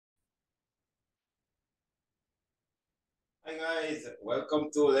Hi guys, welcome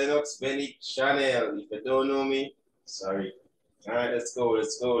to Lennox Benny channel. If you don't know me, sorry. Alright, let's go.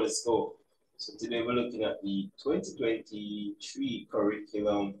 So today we're looking at the 2023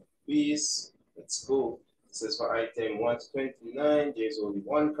 curriculum quiz. Let's go. This is for item 1 to 29. There's only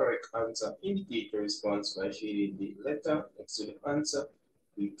one correct answer. Indicate your response by shading the letter next to the answer.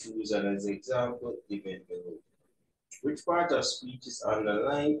 We choose it as example given below. Which part of speech is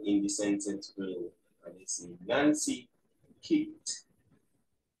underlined in the sentence below? And you see Nancy kicked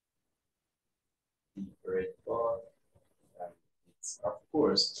the red ball. And it's, of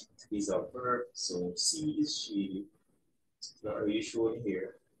course, kicked is a verb, so C is shaded. It's not really shown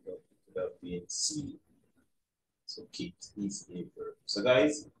here, but it could have been C. So kicked is a verb. So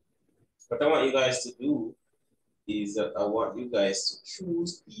guys, what I want you guys to do is that I want you guys to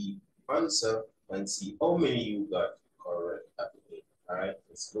choose the answer and see how many you got correct at the end. Alright,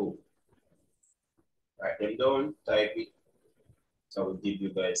 let's go. Write them down, type it. So I will give you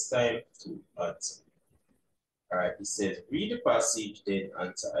guys time to answer. All right, it says, read the passage, then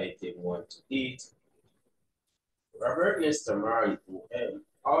answer item 1 to 8. Robert Nesta Marley, OM,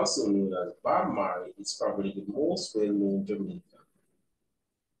 also known as Bob Marley, is probably the most well-known Jamaican.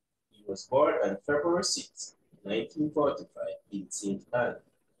 He was born on February 6, 1945 in St. Ann.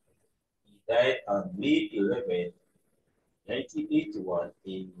 He died on May 11, 1981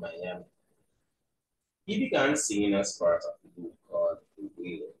 in Miami. He began singing as part of a group called the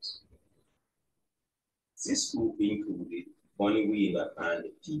Wailers. This group included Bunny Wailer and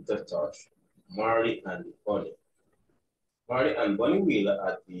Peter Tosh, Marley and Bunny. Marley and Bunny Wailer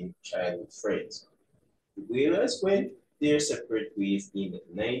had been childhood friends. The Wailers went their separate ways in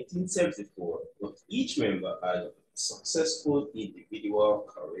 1974, but each member had successful individual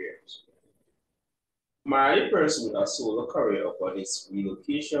careers. Marley pursued a solo career upon his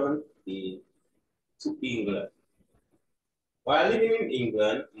relocation to England. While living in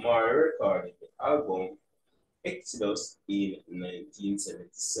England, Marley recorded the album Exodus in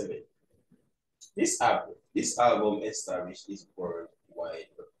 1977. This album established his worldwide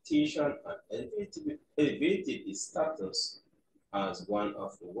reputation and elevated his status as one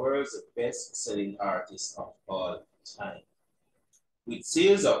of the world's best-selling artists of all time, with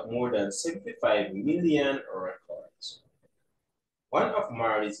sales of more than 75 million records. One of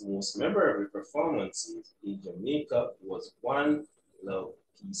Marley's most memorable performances in Jamaica was One Love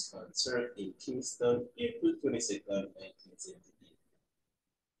Peace concert in Kingston, April 22, 1978.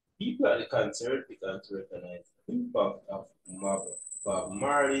 People at the concert began to recognize the impact of Bob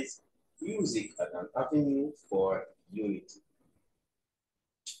Marley's music as an avenue for unity.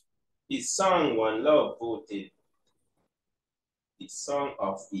 His song One Love voted the Song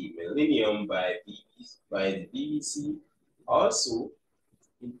of the Millennium by the BBC. Also,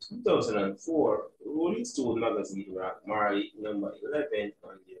 in 2004, Rolling Stone magazine ranked Marley number 11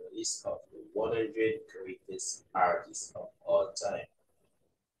 on their list of the 100 greatest artists of all time.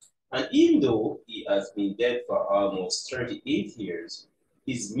 And even though he has been dead for almost 38 years,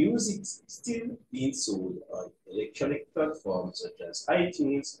 his music is still being sold on electronic platforms such as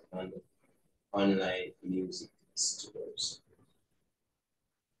iTunes and online music stores.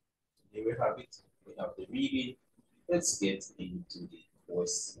 Here we have it. We have the reading. Let's get into the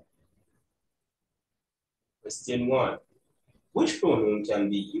question. Question 1. Which pronoun can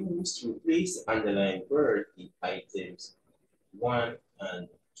be used to replace the underlined word in items 1 and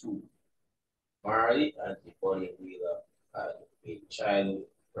 2? Marley and the Bunny Wailer had a childhood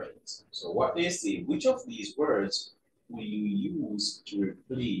friends. So what they say, which of these words will you use to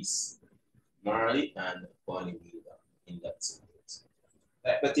replace Marley and Bunny Wailer in that sentence?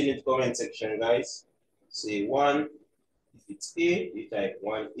 Type that in the comment section, guys. Say 1. If it's A, you type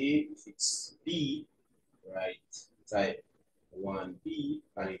 1A. If it's B, right, type 1B.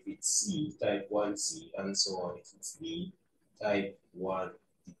 And if it's C, type 1C, and so on. If it's D, type 1D.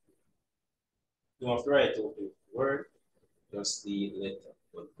 You don't have to write out the word, just the letter.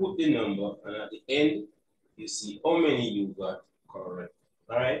 But put the number, and at the end, you see how many you got correct.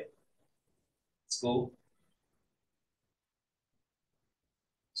 All right? Let's go.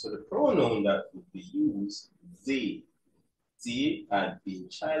 So the pronoun that would be used, they. They had been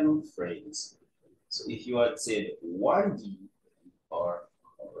childhood friends. So if you had said 1D, you are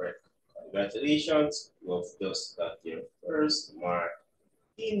correct. Congratulations, you have just got your first mark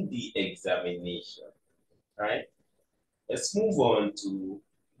in the examination. All right? Let's move on to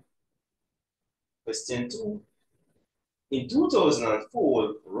question 2. In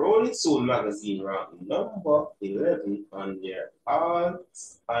 2004, Rolling Stone magazine ranked number 11 on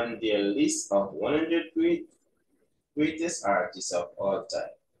their list of 100 greatest artists of all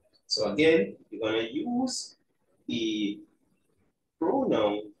time. So again, you're gonna use the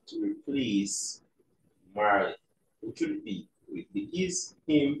pronoun to replace Marley, which would be with the is,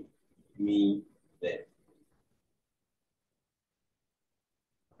 him, me, them.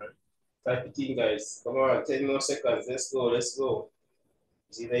 Type it in, guys. Come on, 10 more seconds. Let's go, let's go.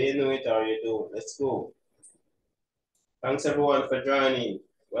 It's either you know it or you don't. Let's go. Thanks everyone for joining.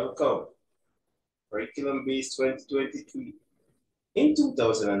 Welcome. Curriculum Base 2023. In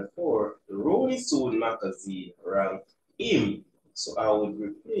 2004, the Rolling Stone magazine ranked him. So I would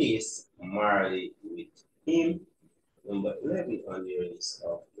replace Marley with him, number 11 on the list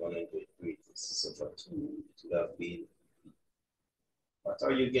of 100 greatest. So for 2, it would have been. What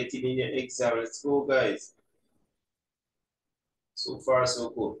are you getting in your exam? Let's go, guys. So far, so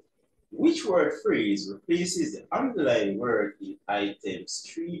good. Which word phrase replaces the underlying word in items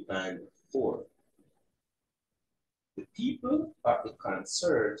 3 and 4? The people at the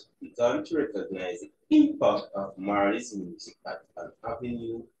concert began to recognize the impact of Marley's music as an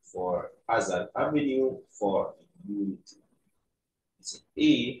avenue for unity. It's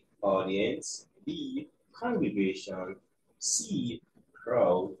A, audience, B, congregation, C,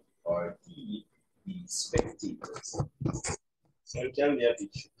 crowd, or D, the spectators. So it can be a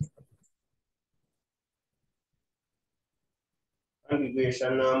picture.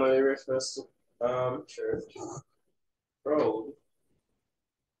 Congregation normally refers to church. Crowd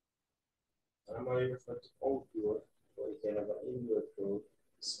normally refer to outdoor, or you can have an indoor crowd.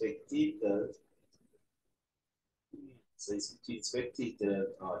 Spectators. So it's between spectator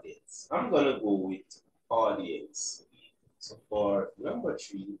and audience. I'm gonna go with audience. So for number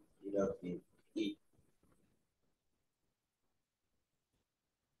 3, it would have been A.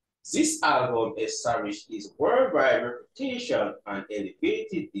 This album established his worldwide reputation and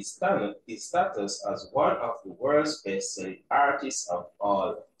elevated his status as one of the world's best-selling artists of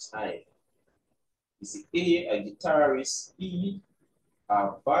all time. Is it A, a guitarist, B,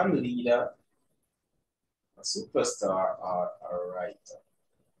 a band leader, a superstar, or a writer?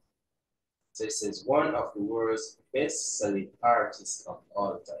 So it says one of the world's best-selling artists of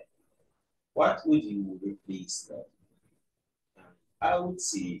all time. What would you replace that? I would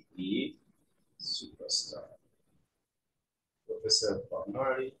say a superstar. Professor Bob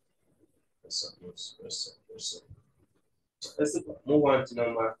Marley, Let's move on to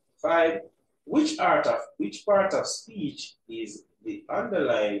number 5. Which part of speech is the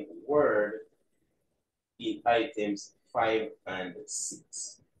underlying word in items 5 and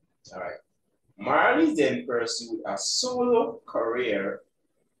 6? All right. Marley then pursued a solo career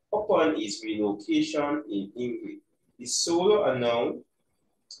upon his relocation in England. Is solo a noun,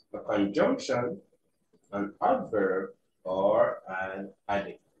 a conjunction, an adverb, or an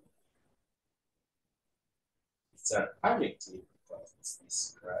adjective? It's an adjective because it's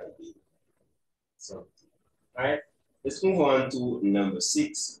describing something. All right, let's move on to number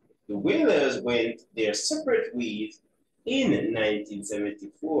 6. The Wailers went their separate ways in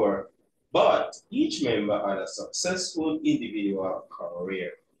 1974, but each member had a successful individual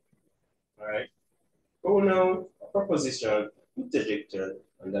career. All right, pronoun, a preposition, interjection,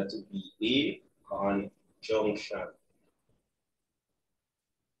 and that would be a conjunction.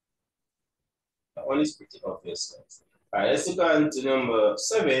 That one is pretty obvious, guys. All right, let's look on to number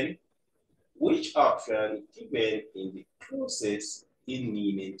 7. Which option given in the closest in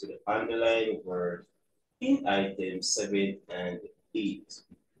meaning to the underlying word in items 7 and 8?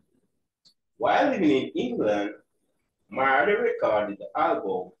 While living in England, Marley recorded the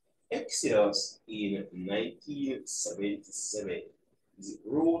album Exodus in 1977. Is it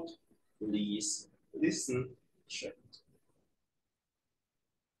wrote, release, listen, check?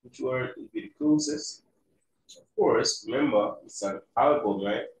 Which word would be the closest? Of course, remember, it's an album,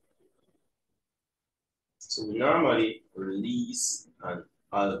 right? So we normally release an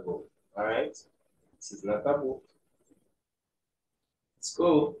album, all right? This is not a book. Let's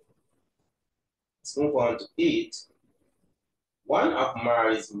go. Let's move on to 8. One of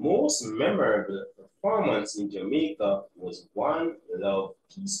Marley's most memorable performances in Jamaica was One Love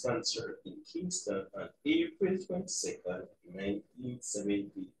Peace Concert in Kingston on April 22nd,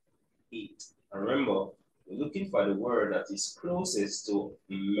 1978. And remember, we're looking for the word that is closest to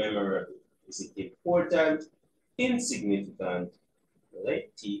memorable. Is it important, insignificant,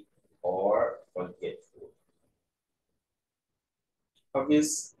 lengthy, or forgetful?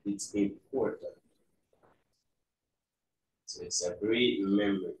 Obviously, it's important. So it's a great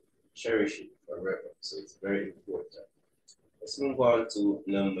memory. Cherish it forever. So it's very important. Let's move on to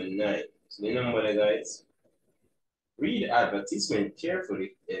number 9. So the number, guys. Read the advertisement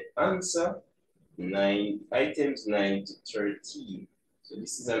carefully and answer items 9 to 13. So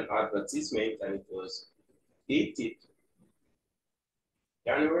this is an advertisement and it was dated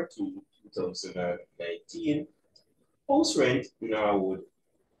January 2, 2019, house rent Norwood,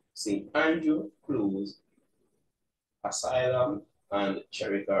 St. Andrew, Close, Asylum, and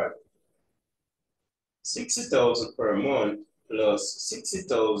Cherry Garden. 60,000 per month plus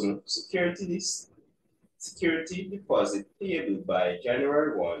 60,000 security deposit payable by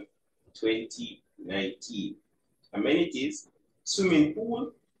January 1, 2019. Amenities, swimming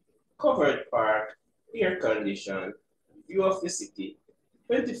pool, covered park, air conditioned, view of the city,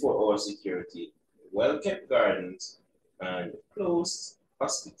 24-hour security, well-kept gardens, and closed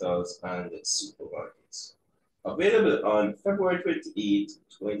hospitals and supermarkets. Available on February 28,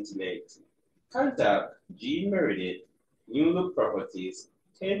 2019. Contact Jean Meredith, New Look Properties,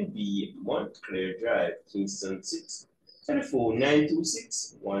 10B Montclair Drive, Kingston 6, telephone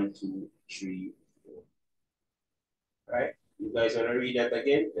 926-1234. Right? You guys want to read that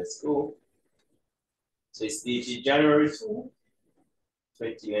again? Let's go. So it's dated January 2,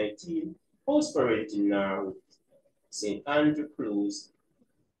 2019. House for renting now, St. Andrew Close,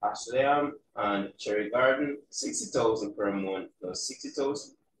 Ashleyam, and Cherry Garden, 60,000 per month plus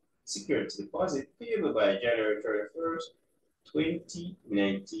 60,000 security deposit payable by January 31st,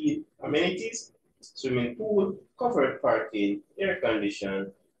 2019. Amenities, swimming pool, covered parking, air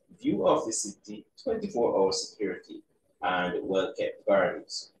conditioned, view of the city, 24-hour security, and well-kept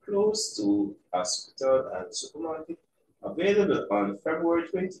gardens. Close to hospital and supermarket. Available on February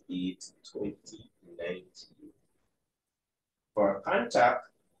 28, 2019. For contact,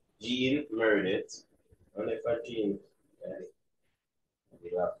 Jean Meredith. I don't know if Jean.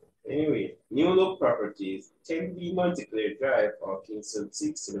 Anyway, New Look Properties, 10B Montclair Drive or Kingston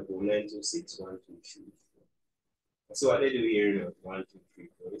 6, telephone 926-1234. That's what they do here now. 1, 2, 3,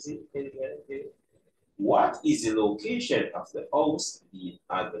 4. Is it? What is the location of the house being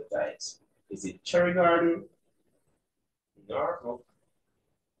advertised? Is it Cherry Garden, Norfolk,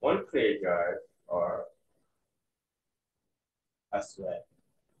 Montclair Drive, or Aswell?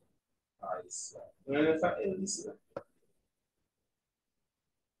 And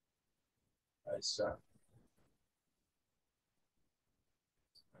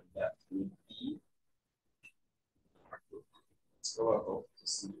that would be, let's go about to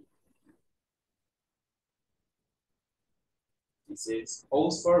see. It says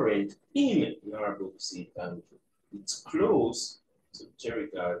house for rent in Norfolk, St. Andrew. It's close to Cherry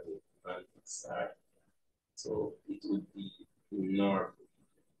Garden and Side. So it would be in Norfolk.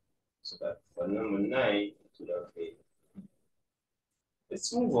 So that for number 9, it would have been.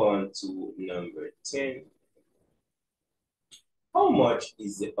 Let's move on to number 10. How much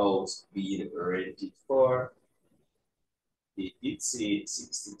is the house being rented for? They did say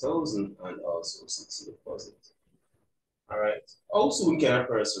 60,000 and also 60 deposit. All right. Also, we can a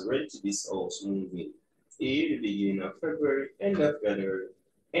person rent this house moving the beginning of February, end of January,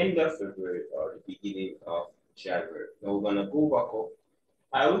 end of February, or the beginning of January. Now we're gonna go back up.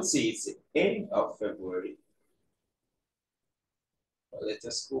 I would say it's the end of February. But let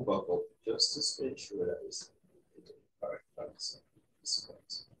us go back up just to ensure that it's the correct answer. So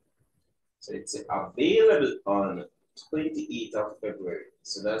it's available on 28th of February.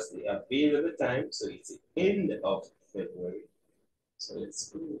 So that's the available time. So it's the end of February. So let's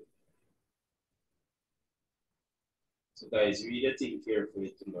go. So guys, read the thing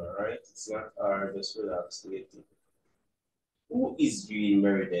carefully tomorrow, right? It's not hard, just relax waiting. Who is Jean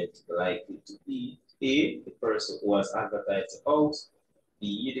Meredith likely to be? A, the person who has advertised the house.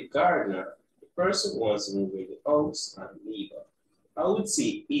 B, the gardener, the person who wants to move in the house and neighbor. I would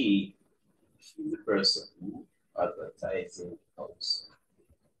say A, she's the person who advertising the house.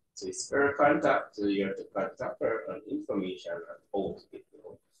 So it's her contact, so you have to contact her on information and how to get the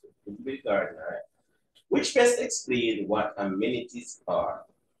house. So it could be the gardener, right? Which best explain what amenities are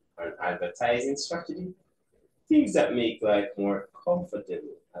an advertising strategy. Things that make life more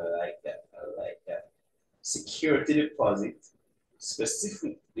comfortable. I like that. I like that. Security deposit,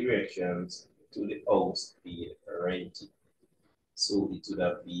 specific directions to the house being rented. So it would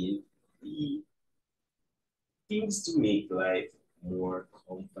have been the things to make life more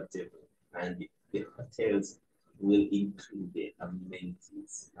comfortable. And the hotels will include the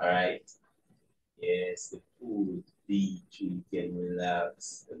amenities. All right. Yes, the food, beach, you can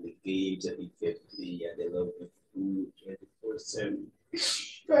relax, and the games that you can play, and they love the food 24/7.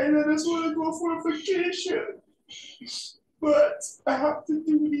 Guys, I just want to go for a vacation. But I have to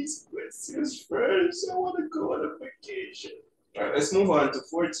do these questions first. I want to go on a vacation. All right, let's move on to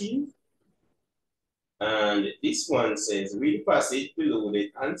 14. And this one says, read the passage below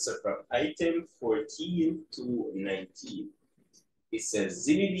the answer from item 14 to 19. It says,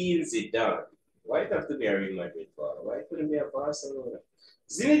 Zinedine Zidane Why it have to be a Real Madrid player? Why couldn't it be a Barcelona?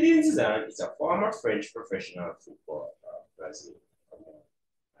 Zinedine Zidane is a former French professional football Brazil. Come on.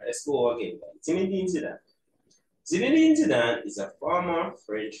 Let's go again. Zinedine Zidane. Zinedine Zidane is a former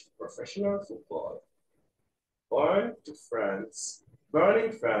French professional footballer born in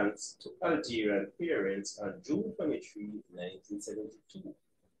France to Algerian parents on June 23, 1972.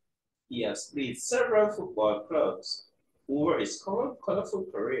 He has played several football clubs over his colorful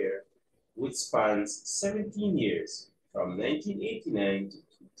career, which spans 17 years, from 1989 to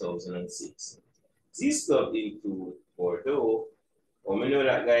 2006. These clubs include Bordeaux. Oh, I know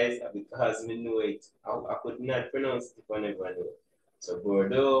that, guys, because I know it. I could not pronounce it if I never know. So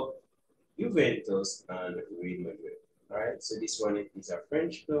Bordeaux, Juventus, and Real Madrid. All right, so this one is a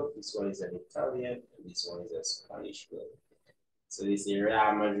French club, this one is an Italian, and this one is a Spanish club. So this is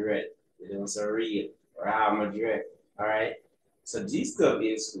Real Madrid. They don't say Real Madrid. All right. So these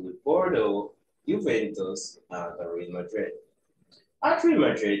clubs include Bordeaux, Juventus, and Real Madrid. At Real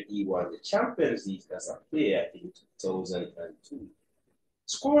Madrid, he won the Champions League as a player in 2002,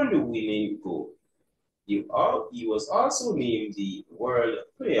 scoring the winning goal. He was also named the World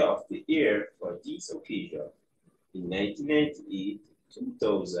Player of the Year for this occasion in 1998,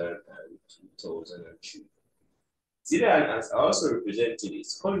 2000, and 2002. Zidane has also represented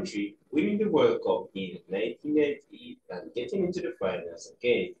his country, winning the World Cup in 1998 and getting into the finals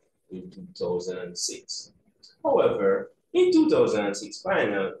again in 2006. However, in 2006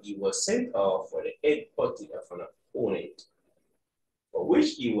 final, he was sent off for the head butting of an opponent, for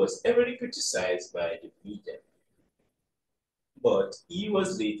which he was heavily criticized by the media. But he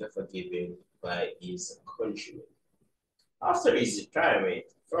was later forgiven by his countrymen. After his retirement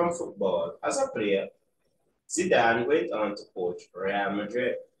from football as a player, Zidane went on to coach Real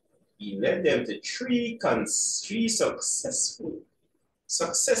Madrid. He led them to three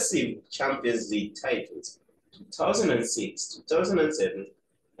successive Champions League titles: 2006, 2007,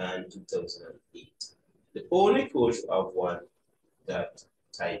 and 2008. The only coach who have won that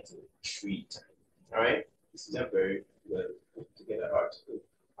title 3 times. All right, this is a very well put together article.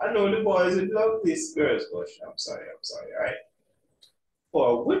 I know the boys would love this, girls, but I'm sorry, all right.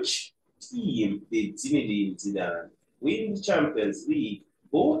 For which team did Zinedine Zidane win the Champions League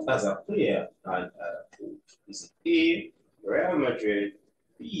both as a player and as a coach? Is it A, Real Madrid,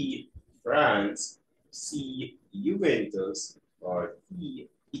 B, France, C, Juventus, or D,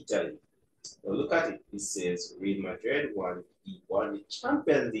 Italy? Now look at it. It says Real Madrid he won the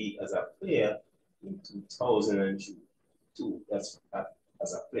Champions League as a player in 2002. That's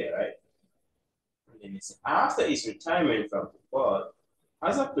as a player, right? And then it's after his retirement from football,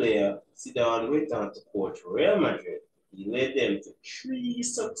 as a player, Zidane went on to coach Real Madrid. He led them to three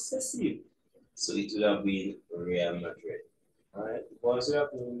successive. So it would have been Real Madrid. All right, the boys would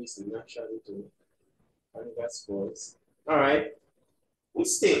have known this naturally too. And that's sports. All right. Which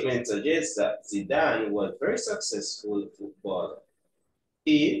statement suggests that Zidane was very successful footballer?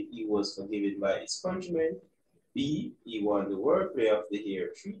 A, he was forgiven by his countrymen. B, he won the World Player of the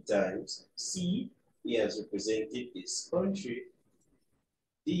Year 3 times. C, he has represented his country.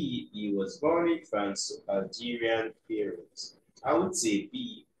 D, he was born in France to Algerian parents. I would say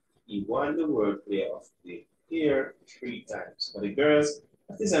B, he won the World Player of the Year 3 times. For the girls,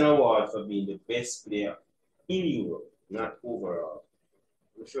 that is an award for being the best player in Europe, not overall.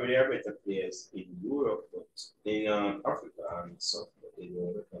 I'm sure there are better players in Europe, but in Africa and stuff, but they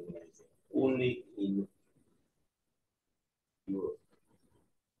don't recognize it. Only in Europe.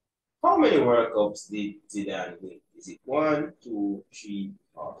 How many World Cups did Zidane win? Is it 1, 2, 3,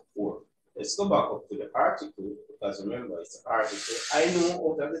 or 4? Let's go back up to the article, because remember, it's an article. I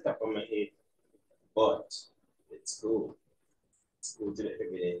know out of the top of my head, but let's go. Let's go to the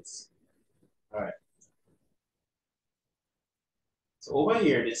evidence. All right. So over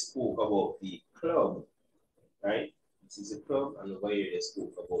here, they spoke about the club, right? This is a club, and over here, they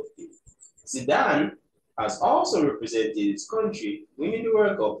spoke about the Zidane has also represented his country, winning the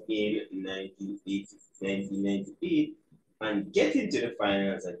World Cup in 1998 and getting to the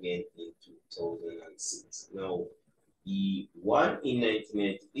finals again in 2006. Now, he won in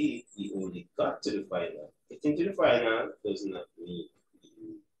 1998, he only got to the final. Getting to the final does not mean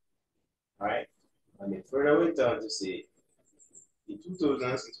you. All right? And it further went on to say, in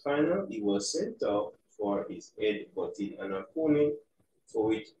 2006 final, he was sent off for his head butting an opponent for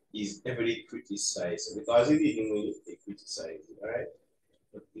which is heavily criticized. So because he didn't win, they criticized it, all right?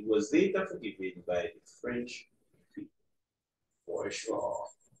 But he was later forgiven by the French people, for sure.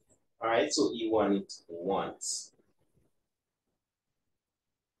 All right, so he won it once.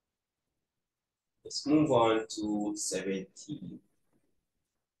 Let's move on to 17.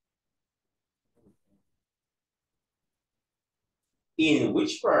 In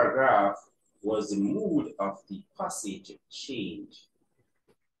which paragraph was the mood of the passage changed?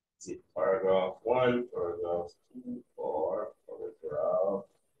 Is it paragraph 1, paragraph 2, or paragraph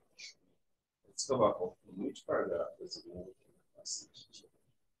 3? Let's go back up. In which paragraph was the mood of the passage changed?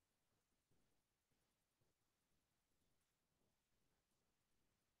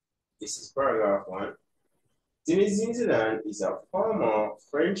 This is paragraph 1. Zinedine Zidane is a former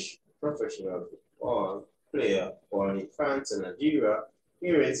French professional football player born in France and Nigeria.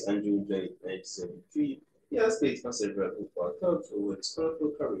 Parents on June 20, 1973. He has played for several football clubs over his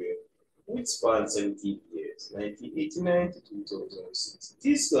colorful career, which spanned 17 years, 1989 to 2006.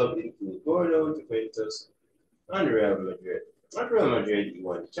 These clubs include Bordeaux, Juventus, and Real Madrid. At Real Madrid, he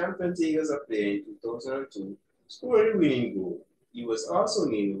won the Champions League as a player in 2002, scored the winning goal. He was also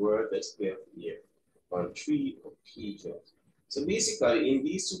named World Best Player of the Year on 3 occasions. So basically, in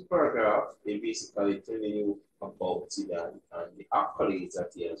these two paragraphs, they basically telling you about Zidane and the accolades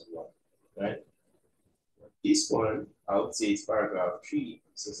that he has won, right? This one, I would say, is paragraph 3.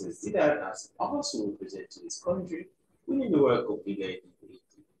 So says Zidane has also represented his country winning the World Cup in 1980,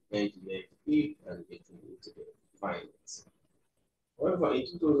 1998, and getting into the finals. However, in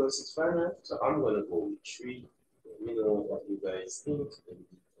 2006 final, so I'm gonna go with 3. Let me know what you guys think in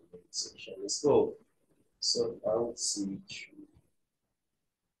the comment section. Let's go. So I would see 3.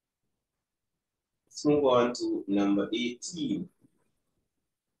 Let's move on to number 18.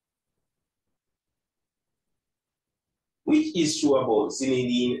 Which is true about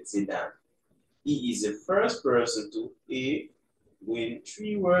Zinedine Zidane? He is the first person to A, win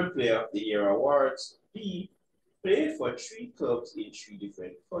 3 World Player of the Year awards, B, play for 3 clubs in 3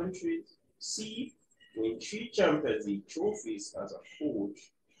 different countries, C, win 3 Champions League trophies as a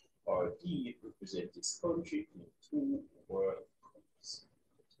coach, or D, represent his country in 2 World Cups.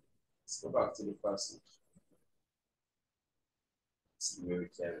 Let's go back to the passage. See where we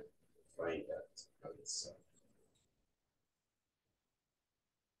can find that on this side.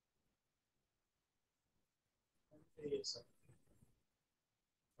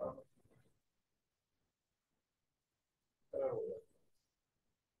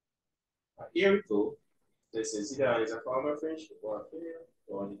 Here we go. This is Zidane is a former French football player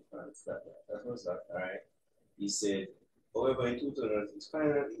born in France. That was that, all right? He said, however, in 2006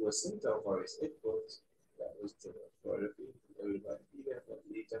 final, he was sent out for his efforts. That was the everybody there, but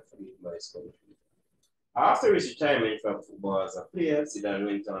later freed by his country. After his retirement from football as a player, Zidane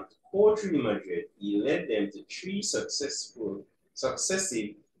went on to coach Real Madrid. He led them to 3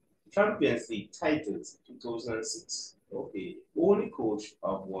 successive Champions League titles in 2006. Okay, only coach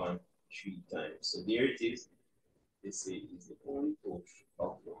of won 3 times. So there it is. They say he's the only coach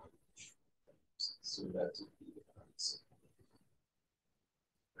of 1 times. So that would be the answer.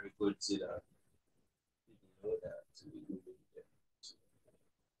 Very good, Zidane. Didn't know that. So we do it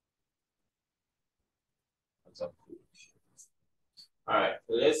as a coach. All right,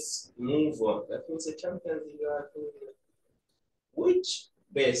 let's move on. That means the Champions League. Which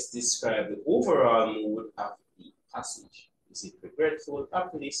best describe the overall mood of the passage? Is it regretful,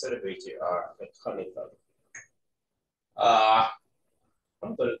 happily celebrated, or mechanical?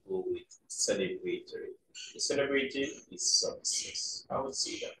 I'm gonna go with celebratory. The celebrated is success. I would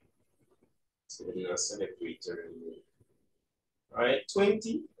say that. So we're not celebratory mood. All right,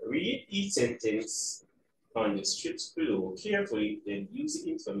 20. Read each sentence on the strips below carefully, then use the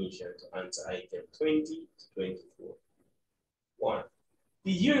information to answer item 20 to 24. 1.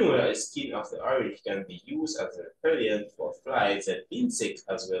 Did you know that the skin of the orange can be used as a repellent for flies and insects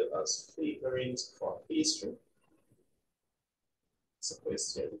as well as flavorings for pastry? That's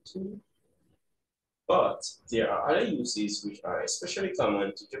question 2. But there are other uses which are especially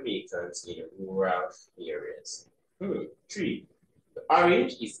common to Jamaicans in rural areas. 3. The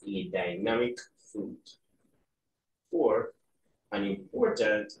orange is a dynamic fruit. 4. An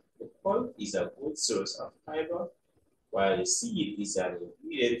important, the pulp is a good source of fiber, while the seed is an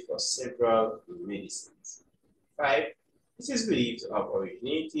ingredient for several medicines. 5. This is believed to have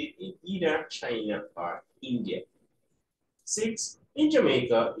originated in either China or India. 6. In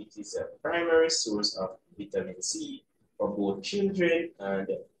Jamaica, it is a primary source of vitamin C for both children and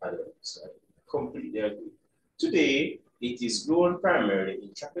adults. I completely agree. Today, it is grown primarily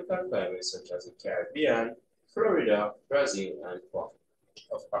in tropical climates such as the Caribbean, Florida, Brazil, and part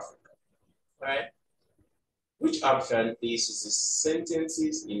of Africa. Right? Which option places the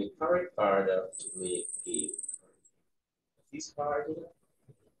sentences in the correct order to make a this harder?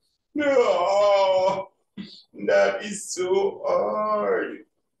 No, that is so hard.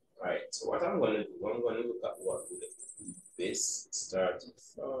 Right, so what I'm going to do, I'm going to look at what would be best starting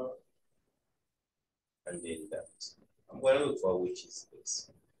from, and then that. I'm going to look for which is this.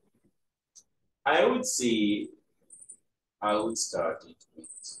 I would say I would start it with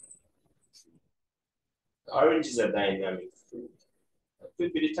orange is a dynamic fruit. That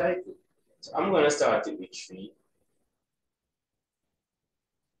could be the title. So I'm going to start it with 3.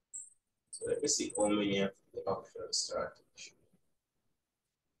 So let me see how many of the options start with 3.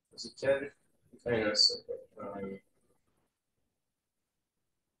 Because it can kind of separate.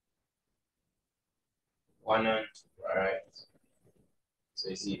 1 and 2, alright? So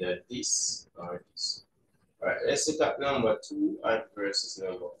it's either this or this. Alright, let's look at number 2 and versus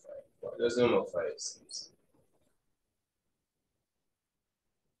number 5. What does number 5 say?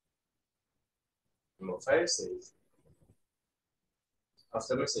 Number 5 says,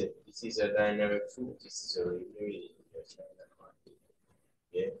 after I say this is a dynamic fruit, this is a really China market.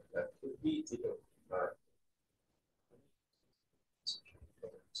 Yeah, that could be it, you know. Right.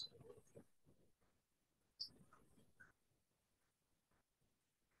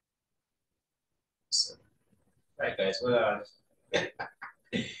 So, right guys, hold on.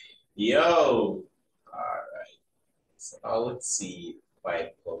 Yo! Alright. So I would see 5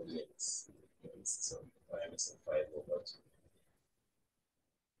 comments. So I'm missing 5 over 2.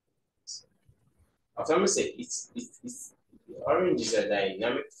 So, after I say it's orange is a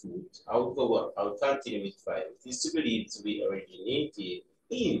dynamic fruit, I would continue with 5. It is to believed to be originated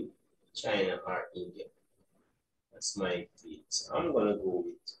in China or India. That's my take. So I'm gonna go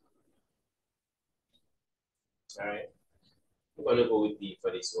with, alright. I'm gonna go with B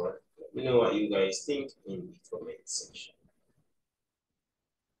for this one. Let me know what you guys think in the comment section.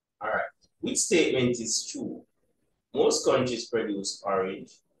 Alright. Which statement is true? Most countries produce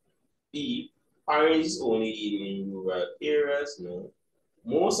orange. B. Orange is only eaten in rural areas. No.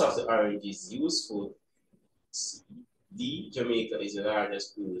 Most of the orange is useful. C. D. Jamaica is the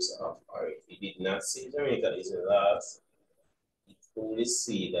largest producer of orange. It did not say Jamaica is the last. It only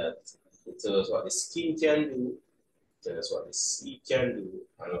say that it tells us what the skin can do, tell us what the seed can do,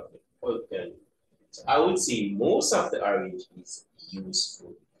 and what the pulp can do. So I would say most of the orange is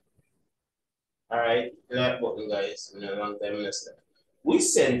useful. Alright, like button guys, in a long time listener. Which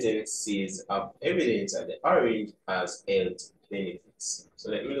sentence says of evidence that the orange has health benefits? So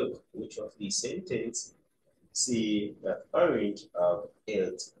let me look which of these sentences say that orange have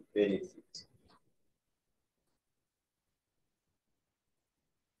health benefits.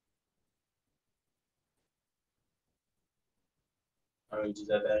 Orange is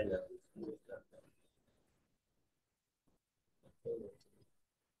a dynamic food.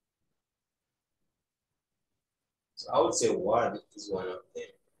 So I would say 1 is one of them.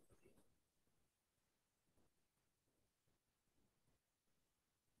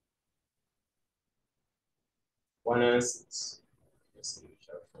 1 and 6. Let's see which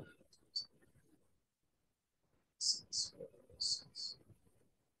are 1 and 2. 6, 1 and 6.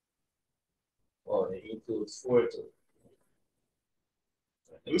 Oh, they include 4 too.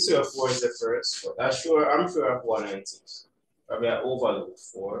 Let me see if 4 is the first, but I'm sure of 1 and 6. Probably I overlooked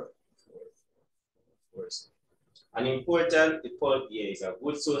 4. 4 is. And important, the pulp here is a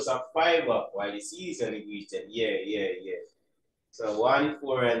good source of fiber, while the seed is an ingredient. Yeah. So 1,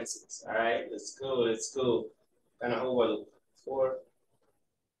 4, and 6. All right, let's go. Kind of overlook 4.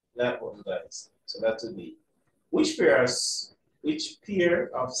 That one, guys. So that would be which pair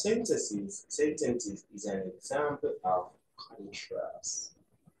of sentences is an example of contrast.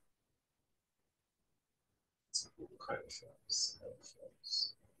 Contrast.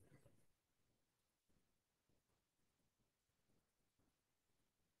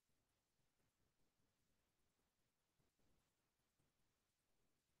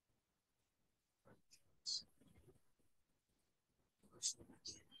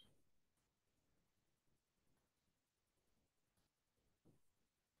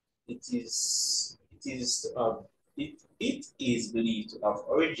 It is believed to have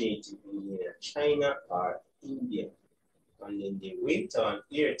originated in China or India. And then they went on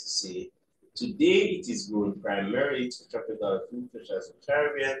here to say, today it is grown primarily to tropical food such as the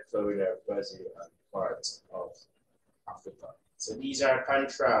Caribbean, Florida, Brazil, and parts of Africa. So these are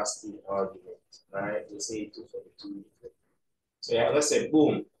contrasting arguments, right? They say 2 for the 2. So yeah, let's say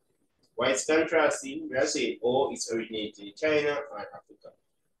boom. Why it's contrasting? We are saying, oh, it's originated in China or Africa.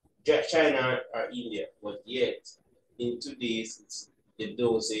 China or India, but yet in today's the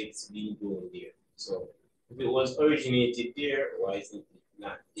dose it's being grown there. So if it was originated there, why isn't it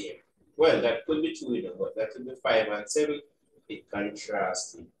not there? Well, that could be true, you know, but that could be 5 and 7. It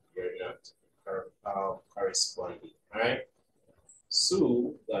contrasting, they're not corresponding. All right.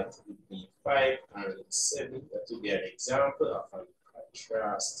 So that would be 5 and 7. That would be an example of a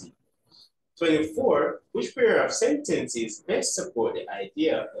contrasting 24, which pair of sentences best support the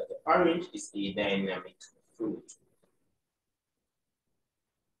idea that the orange is a dynamic fruit?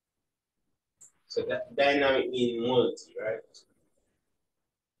 So that dynamic means multi, right?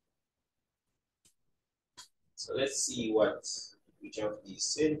 So let's see which of these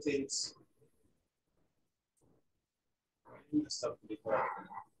sentences.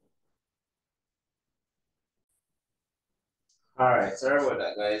 All right, sorry about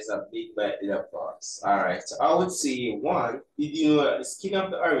that, guys. A big bite in the box. All right, so I would say one. Did you know that the skin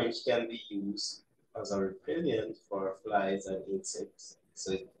of the orange can be used as a repellent for flies and insects?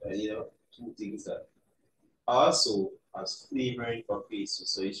 So two things that also as flavoring for pastry.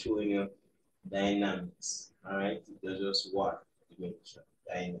 So it's showing you dynamics. All right, there's just one dimension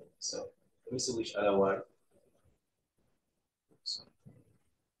dynamics. So let me see which other one. So,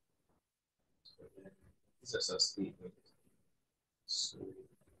 it's just a statement. So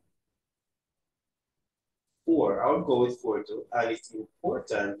 4, I would go with 4 too. And it's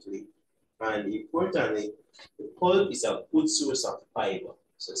importantly, the pulp is a good source of fiber.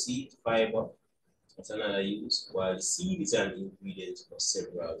 So seed fiber, that's another use, while the seed is an ingredient for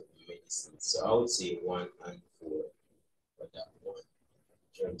several medicines. So I would say 1 and 4 for that one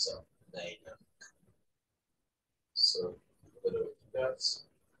in terms of dynamic. So that's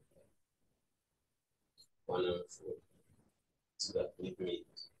 1 and 4. So that would make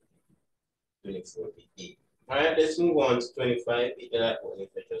 24 8. All right, let's move on to 25. That only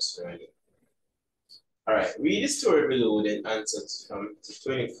for just running. All right, read the story below, then answer from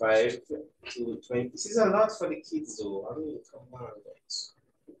 25 to 20. This is a lot for the kids, though. I mean, come on, guys.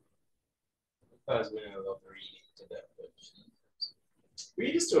 Because I love reading to that. But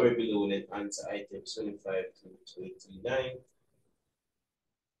read the story below, then answer items 25 to 29.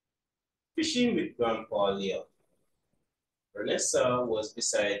 Fishing with Grandpa Leo. Vanessa was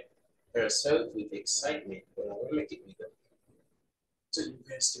beside herself with excitement. But I want to make it bigger. To the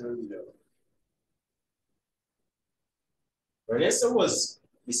best below. Vanessa was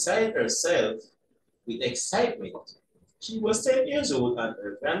beside herself with excitement. She was 10 years old and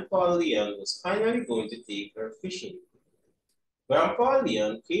her Grandpa Leon was finally going to take her fishing. Grandpa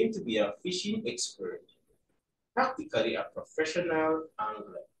Leon claimed to be a fishing expert, practically a professional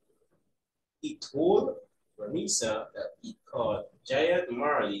angler. He told Vanessa that he caught giant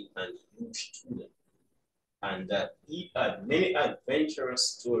marlin and huge tuna, and that he had many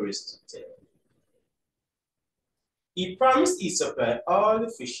adventurous stories to tell. He promised he'd supply all the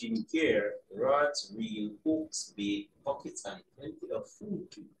fishing gear, rods, reel, hooks, bait, buckets, and plenty of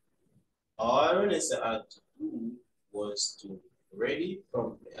food too. All Vanessa had to do was to ready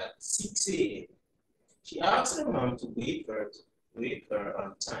promptly at 6 a.m. She asked her mom to wake her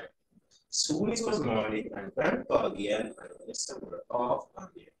on time. Soon it was morning, and Grandpa Leon and Vanessa were off on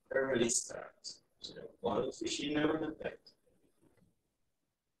their early start. So they were going fishing on the night.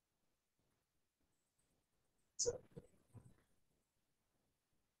 So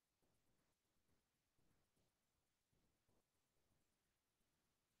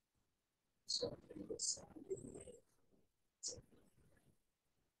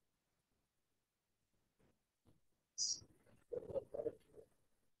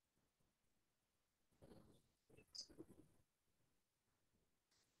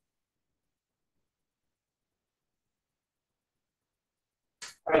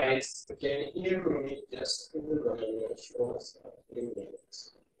alright, can you hear me just in the line show us in minutes?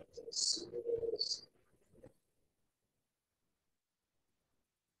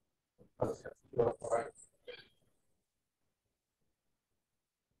 Okay, no, alright.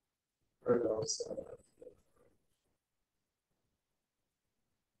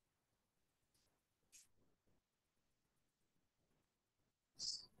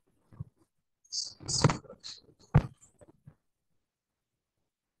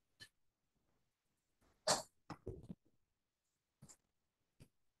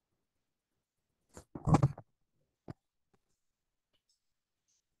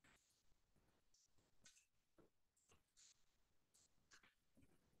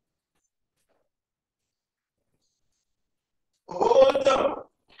 Hold on.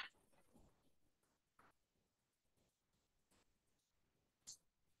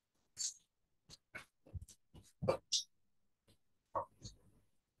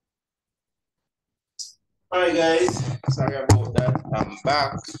 Alright guys, sorry about that. I'm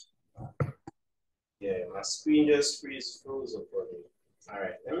back. Yeah, my screen just froze up on me.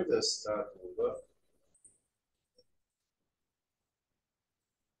 Alright, let me just start over.